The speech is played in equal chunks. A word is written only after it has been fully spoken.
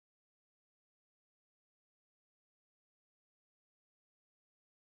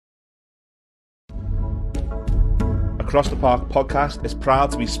Across the Park podcast is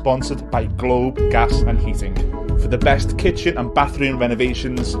proud to be sponsored by Globe Gas and Heating. For the best kitchen and bathroom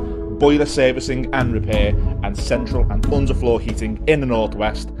renovations, boiler servicing and repair, and central and underfloor heating in the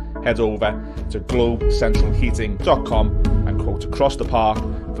Northwest, head over to globecentralheating.com and quote Across the Park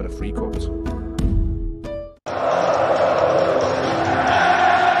for a free quote.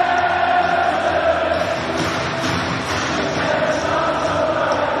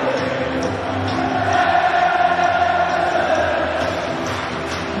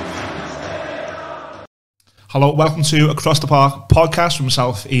 Hello, welcome to Across the Park podcast from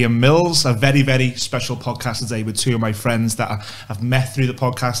myself, Ian Mills. A very, very special podcast today with two of my friends that I've met through the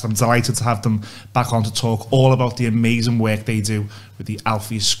podcast. I'm delighted to have them back on to talk all about the amazing work they do with the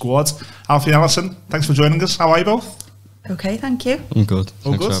Alfie squad. Alfie and Allison, thanks for joining us. How are you both? Okay, thank you. I'm good.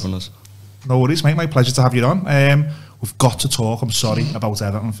 All Thanks good? for having us. No worries, mate. My pleasure to have you on. We've got to talk, I'm sorry, about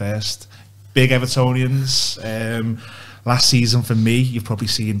Everton first. Big Evertonians. Last season for me, you've probably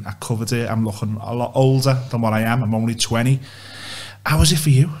seen I covered it. I'm looking a lot older than what I am. I'm only 20. How was it for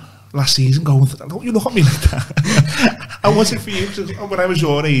you last season? Don't you look at me like that. How was it for you? When I was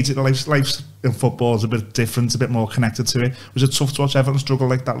your age, life in football is a bit different, a bit more connected to it. Was it tough to watch Everton struggle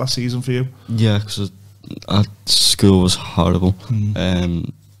like that last season for you? Yeah, because at school was horrible.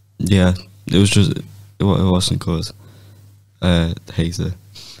 Yeah, it was just, it wasn't good. Hate it.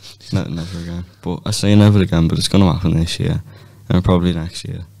 Never again. But I say never again, but it's going to happen this year and probably next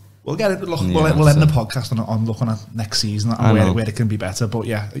year. We'll get it. We'll end the podcast on looking at next season and where it can be better. But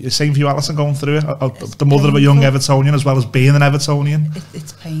yeah, same for you, Alison, going through it. The mother of a young Evertonian as well as being an Evertonian.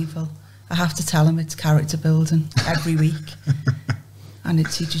 It's painful. I have to tell him it's character building every week, and it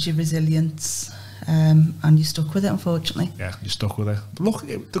teaches you resilience. And you're stuck with it, unfortunately. Yeah, you're stuck with it. But look,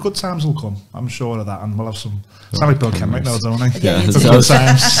 the good times will come. I'm sure of that, and we'll have some. Sound like Bill Ken right now, don't I? Yeah, the good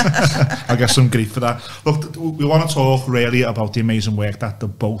times. I'll get some grief for that. Look, we want to talk really about the amazing work that the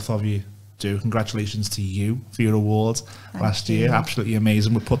both of you do. Congratulations to you for your award last year. Absolutely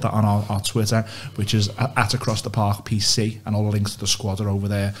amazing. We put that on our Twitter, which is at Across the Park PC, and all the links to the squad are over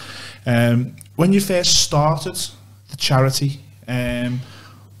there. When you first started the charity,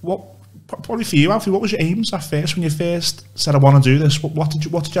 probably for you, Alfie, what was your aims at first when you first said I want to do this? What did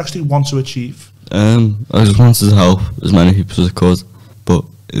you actually want to achieve? I just wanted to help as many people as I could, but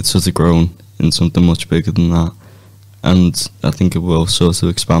it's sort of grown in something much bigger than that, and I think it will sort of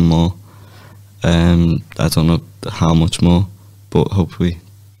expand more. I don't know how much more, but hopefully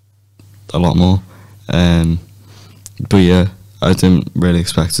a lot more. But yeah, I didn't really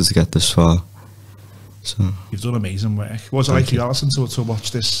expect it to get this far. So you've done amazing work. What was it like for you, Allison, to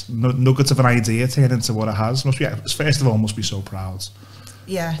watch this nugget of an idea turn into what it has? First of all, must be so proud.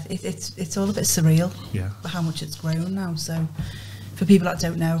 Yeah, it's all a bit surreal. Yeah, how much it's grown now. So for people that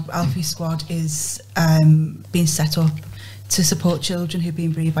don't know, Alfie Squad is being set up to support children who've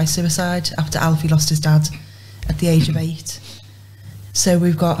been bereaved by suicide after Alfie lost his dad at the age of 8. So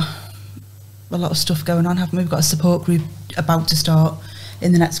we've got a lot of stuff going on, haven't we? We've got a support group about to start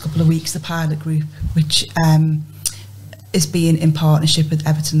in the next couple of weeks, the pilot group, which is being in partnership with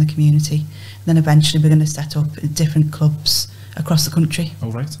Everton and the community. And then eventually we're going to set up different clubs across the country. Oh,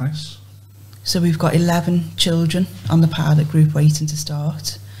 right, nice. So we've got 11 children on the pilot group waiting to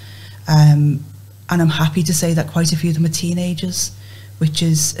start. And I'm happy to say that quite a few of them are teenagers, which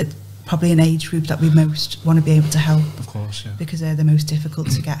is probably an age group that we most want to be able to help. Of course, yeah. Because they're the most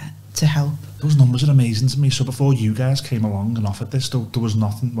difficult to get to help. Those numbers are amazing to me. So before you guys came along and offered this, there was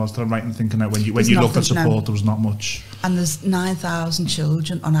nothing. Was there? I'm right in thinking that when you looked at support, there was not much. And there's 9,000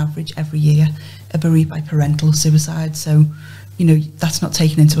 children on average every year are bereaved by parental suicide. So, you know, that's not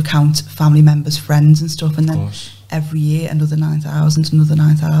taking into account family members, friends, and stuff. And then every year another 9,000, another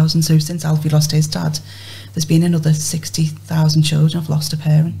 9,000. So since Alfie lost his dad, there's been another 60,000 children have lost a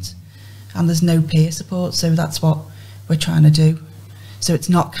parent, and there's no peer support. So that's what we're trying to do. So it's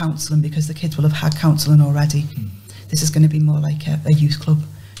not counselling, because the kids will have had counselling already. This is going to be more like a youth club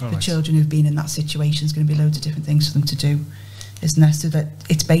for children who've been in that situation. There's going to be loads of different things for them to do, isn't there? So that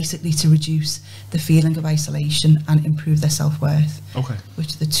it's basically to reduce the feeling of isolation and improve their self-worth,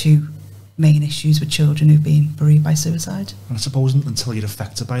 which are the two main issues with children who've been bereaved by suicide. And I suppose until you're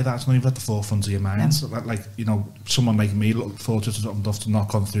affected by that, it's not even at the forefront of your mind. No. So like, you know, someone like me, fortunate enough to not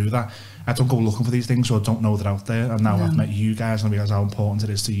gone through that, I don't go looking for these things, or don't know they're out there. And now I've met you guys, and I realise how important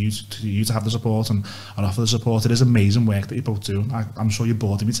it is to you to have the support and offer the support. It is amazing work that you both do. I'm sure you're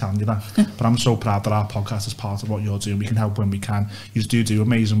bored of me telling you that, but I'm so proud that our podcast is part of what you're doing. We can help when we can. You do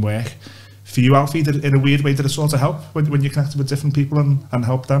amazing work. For you, Alfie, in a weird way, did it sort of help when you connected with different people and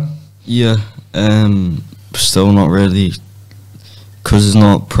help them? Yeah, still not really, because it's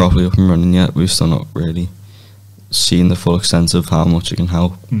not properly up and running yet. We've still not really seen the full extent of how much it can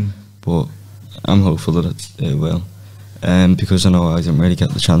help, but I'm hopeful that it will, because I know I didn't really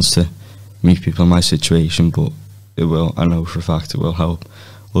get the chance to meet people in my situation, but it will. I know for a fact it will help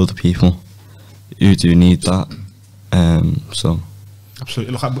other people who do need that. So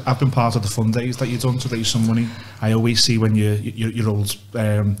absolutely. Look, I've been part of the fund days that you've done to raise some money. I always see when your old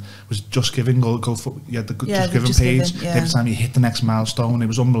was Just Giving, or Just Giving page. Every time you hit the next milestone, it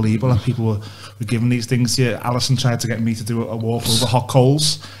was unbelievable that people were giving these things to you. Alison tried to get me to do a walk over hot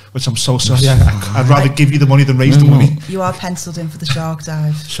coals, which I'm so sorry. I'd rather give you the money than raise the money. You are penciled in for the Shark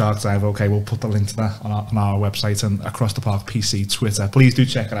Dive. Shark Dive, okay, we'll put the link to that on our website and Across the Park PC Twitter. Please do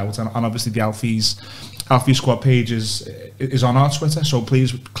check it out, and obviously the Alfie Squad page is on our Twitter, so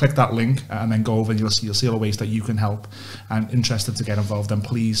please click that link and then go over and you'll see all the ways that you can help, and interested to get involved, then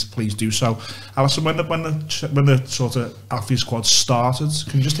please do so. Alison, when the sort of Alfie Squad started,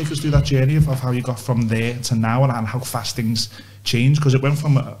 can you just take us through that journey of how you got from there to now, and how fast things changed? Because it went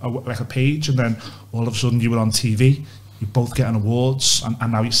from a page, and then all of a sudden you were on TV, you're both getting awards,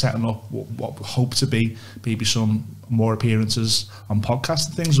 and now you're setting up what hope to be maybe some more appearances on podcasts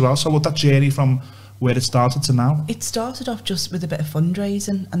and things as well. So what that journey from where it started to now? It started off just with a bit of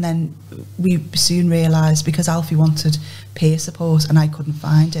fundraising, and then we soon realised, because Alfie wanted peer support and I couldn't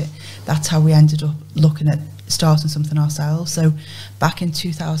find it, that's how we ended up looking at starting something ourselves. So back in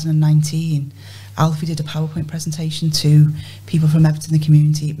 2019, Alfie did a PowerPoint presentation to people from Everton, the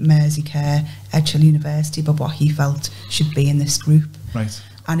community, Merseycare, Edgehill University, about what he felt should be in this group. Right.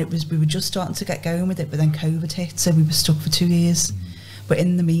 And we were just starting to get going with it, but then COVID hit, so we were stuck for 2 years. But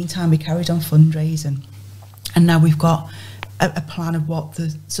in the meantime, we carried on fundraising, and now we've got a plan of what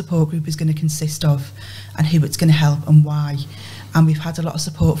the support group is going to consist of and who it's going to help and why. And we've had a lot of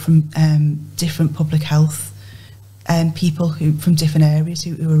support from different public health people from different areas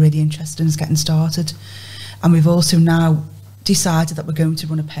who are really interested in us getting started. And we've also now decided that we're going to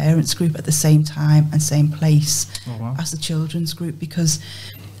run a parents group at the same time and same place as the children's group, because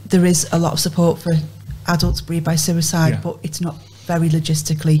there is a lot of support for adults bereaved by suicide, but it's not very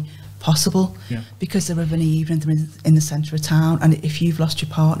logistically possible because they're of an evening, they're in the centre of town, and if you've lost your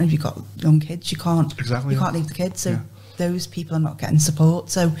partner, if you've got young kids, you can't leave the kids, so those people are not getting support.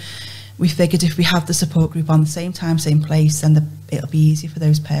 So we figured if we have the support group on the same time, same place, then it'll be easier for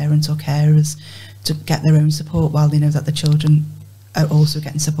those parents or carers to get their own support while they know that the children are also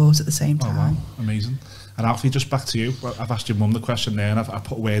getting support at the same time. Oh wow, amazing. And Alfie, just back to you. I've asked your mum the question there, and I've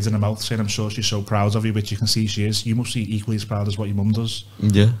put words in her mouth saying I'm sure she's so proud of you, which you can see she is. You must be equally as proud as what your mum does.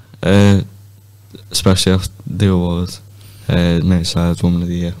 Yeah, especially after the award, Merseyside Woman of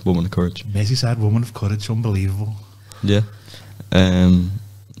the Year, Woman of Courage. Merseyside Woman of Courage, unbelievable. Yeah,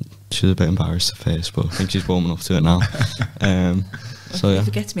 she was a bit embarrassed at first, but I think she's warming up to it now. If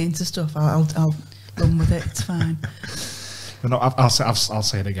it gets me into stuff, I'll run with it. It's fine. But no, I'll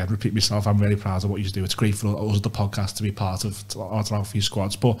say it again, repeat myself. I'm really proud of what you do. It's great for us, the podcast, to be part of Alfie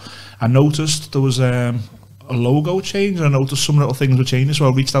Squads. But I noticed there was a logo change, and I noticed some little things were changing. So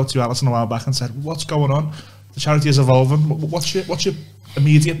I reached out to you, Alison, a while back and said, "What's going on? The charity is evolving. What's your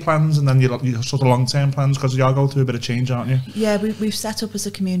immediate plans, and then your sort of long-term plans? Because you are going through a bit of change, aren't you?" Yeah, we've set up as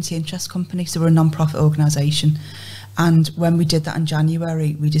a community interest company, so we're a non-profit organisation. And when we did that in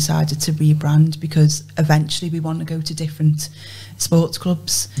January, we decided to rebrand, because eventually we want to go to different sports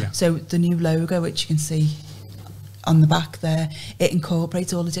clubs. Yeah. So the new logo, which you can see on the back there, it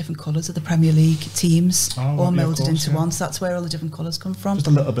incorporates all the different colours of the Premier League teams, all moulded into one. So that's where all the different colours come from. Just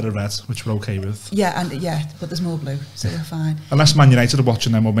a little bit of red, which we're okay with. Yeah, but there's more blue, so we're fine. Unless Man United are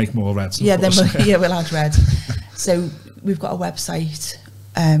watching, then we'll make more red. Yeah, we'll add red. So we've got a website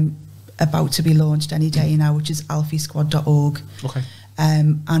about to be launched any day now, which is alfiesquad.org. Okay.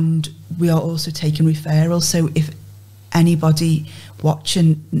 And we are also taking referrals, so if anybody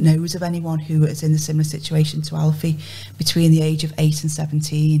watching knows of anyone who is in a similar situation to Alfie between the age of 8 and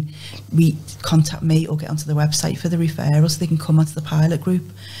 17, contact me or get onto the website for the referral, so they can come onto the pilot group.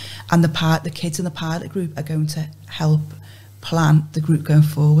 And the kids in the pilot group are going to help plan the group going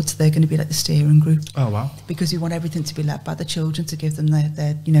forward, so they're going to be like the steering group. Oh wow. Because we want everything to be led by the children, to give them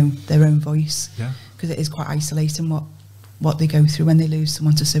their own voice. Yeah. Because it is quite isolating what they go through when they lose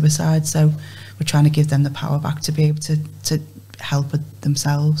someone to suicide, so we're trying to give them the power back to be able to help with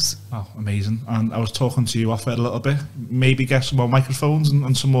themselves. Oh, amazing. And I was talking to you off it a little bit, maybe get some more microphones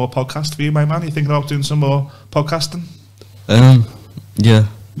and some more podcasts for you, my man. You thinking about doing some more podcasting? Yeah,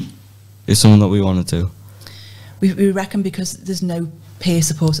 it's something that we want to do. We reckon, because there's no peer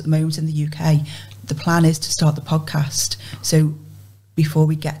support at the moment in the UK, the plan is to start the podcast. So before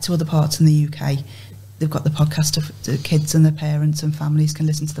we get to other parts in the UK, they've got the podcast of the kids and their parents and families can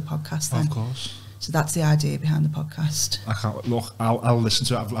listen to the podcast then. Of course. So that's the idea behind the podcast. I can't look. I'll listen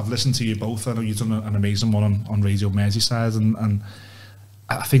to it. I've listened to you both. I know you've done an amazing one on Radio Merseyside, and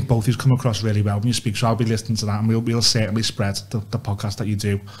I think both of you come across really well when you speak. So I'll be listening to that, and we'll certainly spread the podcast that you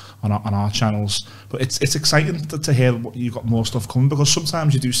do on our channels. But it's exciting to hear what you've got more stuff coming, because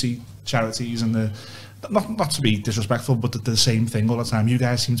sometimes you do see charities and not to be disrespectful, but the same thing all the time. You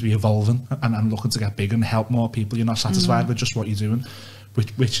guys seem to be evolving and looking to get bigger and help more people. You're not satisfied with just what you're doing,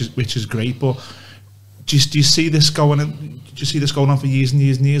 which is great. But do you see this going on? Do you see this going on for years and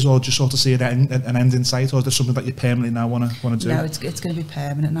years and years, or just sort of see an end in sight, or is there something that you permanently now want to do? No, it's going to be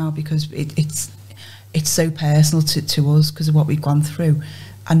permanent now, because it's so personal to us because of what we've gone through,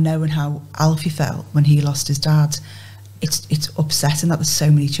 and knowing how Alfie felt when he lost his dad. It's upsetting that there's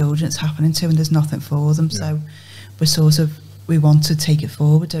so many children it's happening to, and there's nothing for them. Yeah. So we want to take it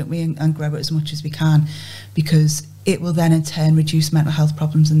forward, don't we, and grow it as much as we can, because it will then in turn reduce mental health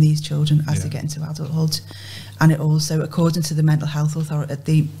problems in these children as they get into adulthood. And it also, according to the mental health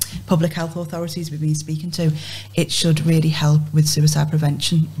the public health authorities we've been speaking to, it should really help with suicide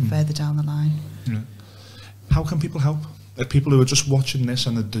prevention further down the line. Yeah. How can people help? People who are just watching this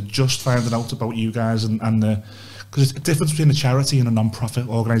and they're just finding out about you guys and because it's a difference between a charity and a non-profit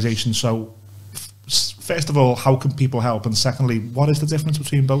organisation. So first of all, how can people help? And secondly, what is the difference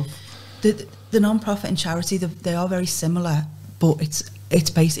between both? The non-profit and charity, they are very similar, but it's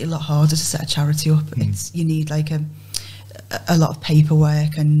basically a lot harder to set a charity up. You need like a lot of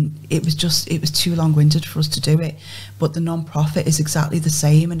paperwork, and it was too long-winded for us to do it. But the non-profit is exactly the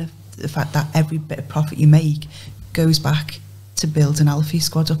same, and the fact that every bit of profit you make goes back to build an Alfie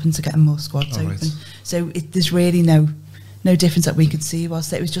squad up and to getting more squads open. Right. So there's really no difference that we could see.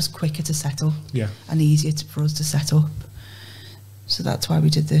 Whilst it was just quicker to set up, and easier for us to set up. So that's why we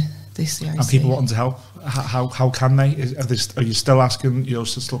did the CIC. And people wanting to help, how can they? Are you still asking?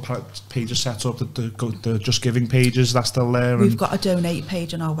 Still pages set up, the Just Giving pages that's still there? We've got a donate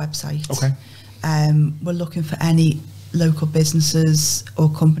page on our website. Okay. We're looking for any local businesses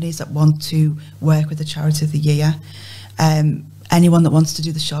or companies that want to work with the Charity of the Year. Anyone that wants to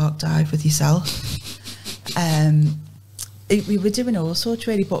do the shark dive with yourself. We were doing all sorts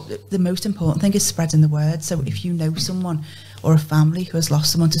really, but the most important thing is spreading the word. So if you know someone or a family who has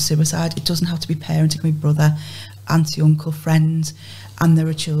lost someone to suicide, it doesn't have to be parent, it can be brother, auntie, uncle, friend, and there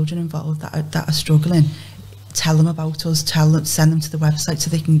are children involved that are struggling. Tell them about us, send them to the website so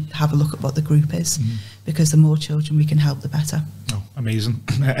they can have a look at what the group is, because the more children we can help, the better. Oh, amazing.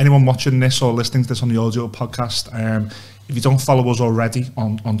 Anyone watching this or listening to this on the audio podcast, if you don't follow us already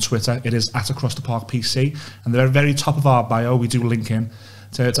on Twitter, it is @AcrossTheParkPC, and at the very top of our bio we do link in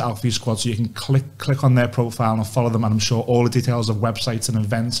to Alfie Squad, so you can click on their profile and follow them, and I'm sure all the details of websites and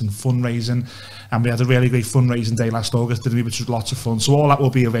events and fundraising. And we had a really great fundraising day last August, didn't we, which was lots of fun. So all that will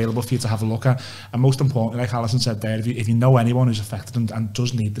be available for you to have a look at. And most importantly, like Alison said there, if you know anyone who's affected and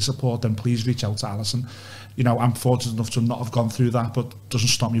does need the support, then please reach out to Alison. I'm fortunate enough to not have gone through that, but doesn't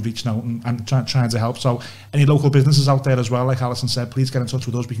stop me reaching out and trying to help. So any local businesses out there as well, like Alison said, please get in touch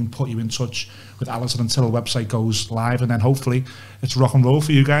with us. We can put you in touch with Alison until the website goes live, and then hopefully it's rock and roll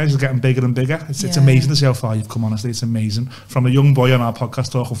for you guys. It's getting bigger and bigger. It's amazing to see how far you've come, honestly. It's amazing. From a young boy on our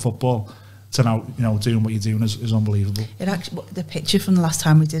podcast talking football to now, doing what you're doing is unbelievable. It actually, the picture from the last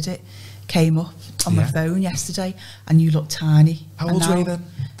time we did it came up on my phone yesterday, and you look tiny. How old were you then?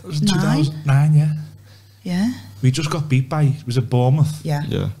 That was in 9. 2009, yeah. Yeah. We just got beat by, it was at Bournemouth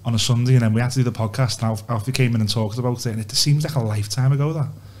on a Sunday, and then we had to do the podcast, and Alfie came in and talked about it, and it seems like a lifetime ago, that.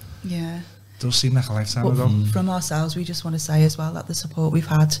 Yeah. It does seem like a lifetime ago. From ourselves, we just want to say as well that the support we've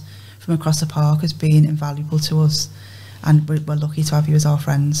had from across the park has been invaluable to us, and we're lucky to have you as our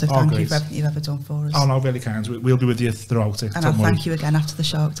friends, so thank you for everything you've ever done for us. Oh no, really kind. We'll be with you throughout it. And I'll thank you again after the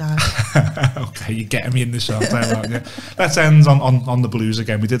shark dive. Okay, you're getting me in the shark dive, aren't you? Let's end on the Blues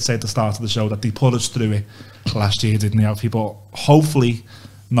again. We did say at the start of the show that they put us through it last year, didn't they, Alfie? But hopefully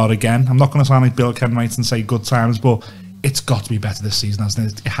not again. I'm not going to sound like Bill Kenwright and say good times, but it's got to be better this season,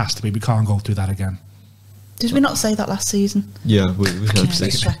 hasn't it? It has to be. We can't go through that again. Did we not say that last season? Yeah, we had to.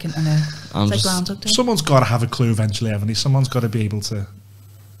 Checking, someone's got to have a clue eventually, haven't they? Someone's got to be able to.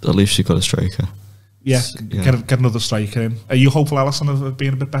 At least you got a striker. Yeah, get another striker in. Are you hopeful, Alison, of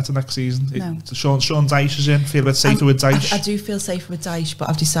being a bit better next season? No. Sean Dyche is in. Feel a bit safer with Dyche? I do feel safer with Dyche, but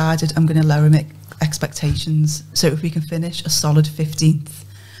I've decided I'm going to lower my expectations. So if we can finish a solid 15th,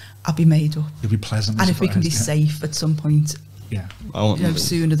 I'll be made up. You'll be pleasant. And if we can be safe at some point. Yeah,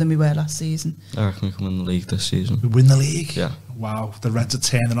 sooner than we were last season. I reckon we can win the league this season. We win the league? Yeah. Wow, the Reds are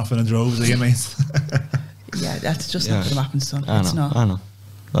turning off in a droves here, mate. Yeah, that's just not going to happen, son. I know.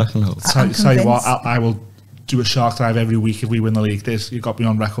 I can hope. Tell you what, I will do a shark dive every week if we win the league. This, you got me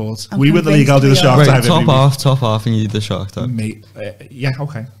on record. I'm We win the league, I'll do the shark dive every week. Top half, and you do the shark dive. Mate, yeah,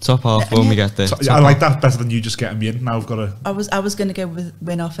 okay. Top half when we get there. I like that better than you just getting me in. Now I've got to. I was going to go with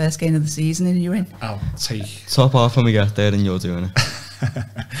win our first game of the season, and you're in. I'll take. Top half when we get there, and you're doing it.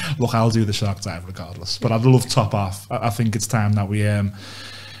 Look, I'll do the shark dive regardless. But I'd love top half. I think it's time that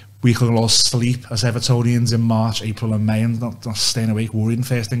we could all sleep as Evertonians in March, April and May, and not staying awake worrying.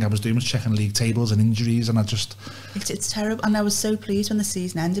 First thing I was doing was checking league tables and injuries, and I just... It's terrible, and I was so pleased when the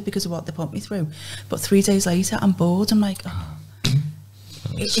season ended because of what they put me through. But 3 days later, I'm bored. I'm like, oh.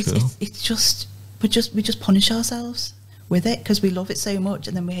 It's just... We just punish ourselves with it because we love it so much,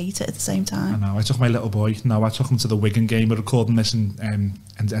 and then we hate it at the same time. I know. I took my little boy. No, I took him to the Wigan game. We're recording this in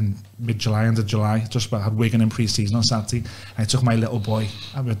mid-July, end of July. Just about had Wigan in pre-season on Saturday. And I took my little boy.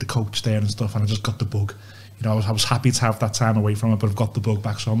 I had the coach there and stuff, and I just got the bug. You know, I was happy to have that time away from it, but I've got the bug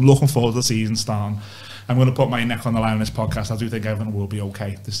back. So I'm looking forward to the season starting. I'm going to put my neck on the line on this podcast. I do think Everton will be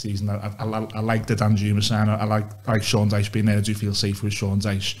okay this season. I like the Dan Juma sign. I like Sean Dyche being there. I do feel safe with Sean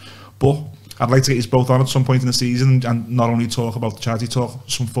Dyche. But I'd like to get you both on at some point in the season and not only talk about the charity, talk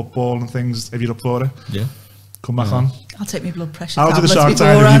some football and things, if you're up for it. Yeah. Come back on. I'll take my blood pressure. I'll do the shark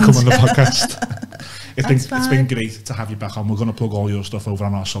dive if you come on the podcast. It's been great to have you back on. We're going to plug all your stuff over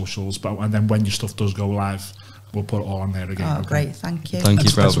on our socials, and then when your stuff does go live, we'll put it all on there again. Oh, okay? Great. Thank you. Thank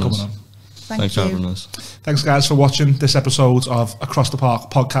you for having us. Thanks for having us. Thanks, guys, for watching this episode of Across the Park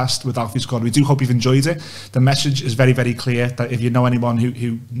podcast with Alfie Squad. We do hope you've enjoyed it. The message is very, very clear that if you know anyone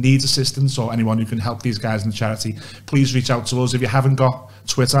who needs assistance or anyone who can help these guys in the charity, please reach out to us. If you haven't got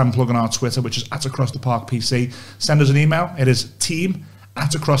Twitter, I'm plugging our Twitter, which is @AcrossTheParkPC. Send us an email. It is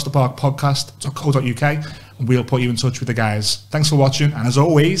team@acrosstheparkpodcast.co.uk, and we'll put you in touch with the guys. Thanks for watching, and as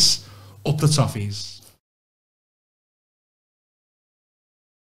always, up the toffees.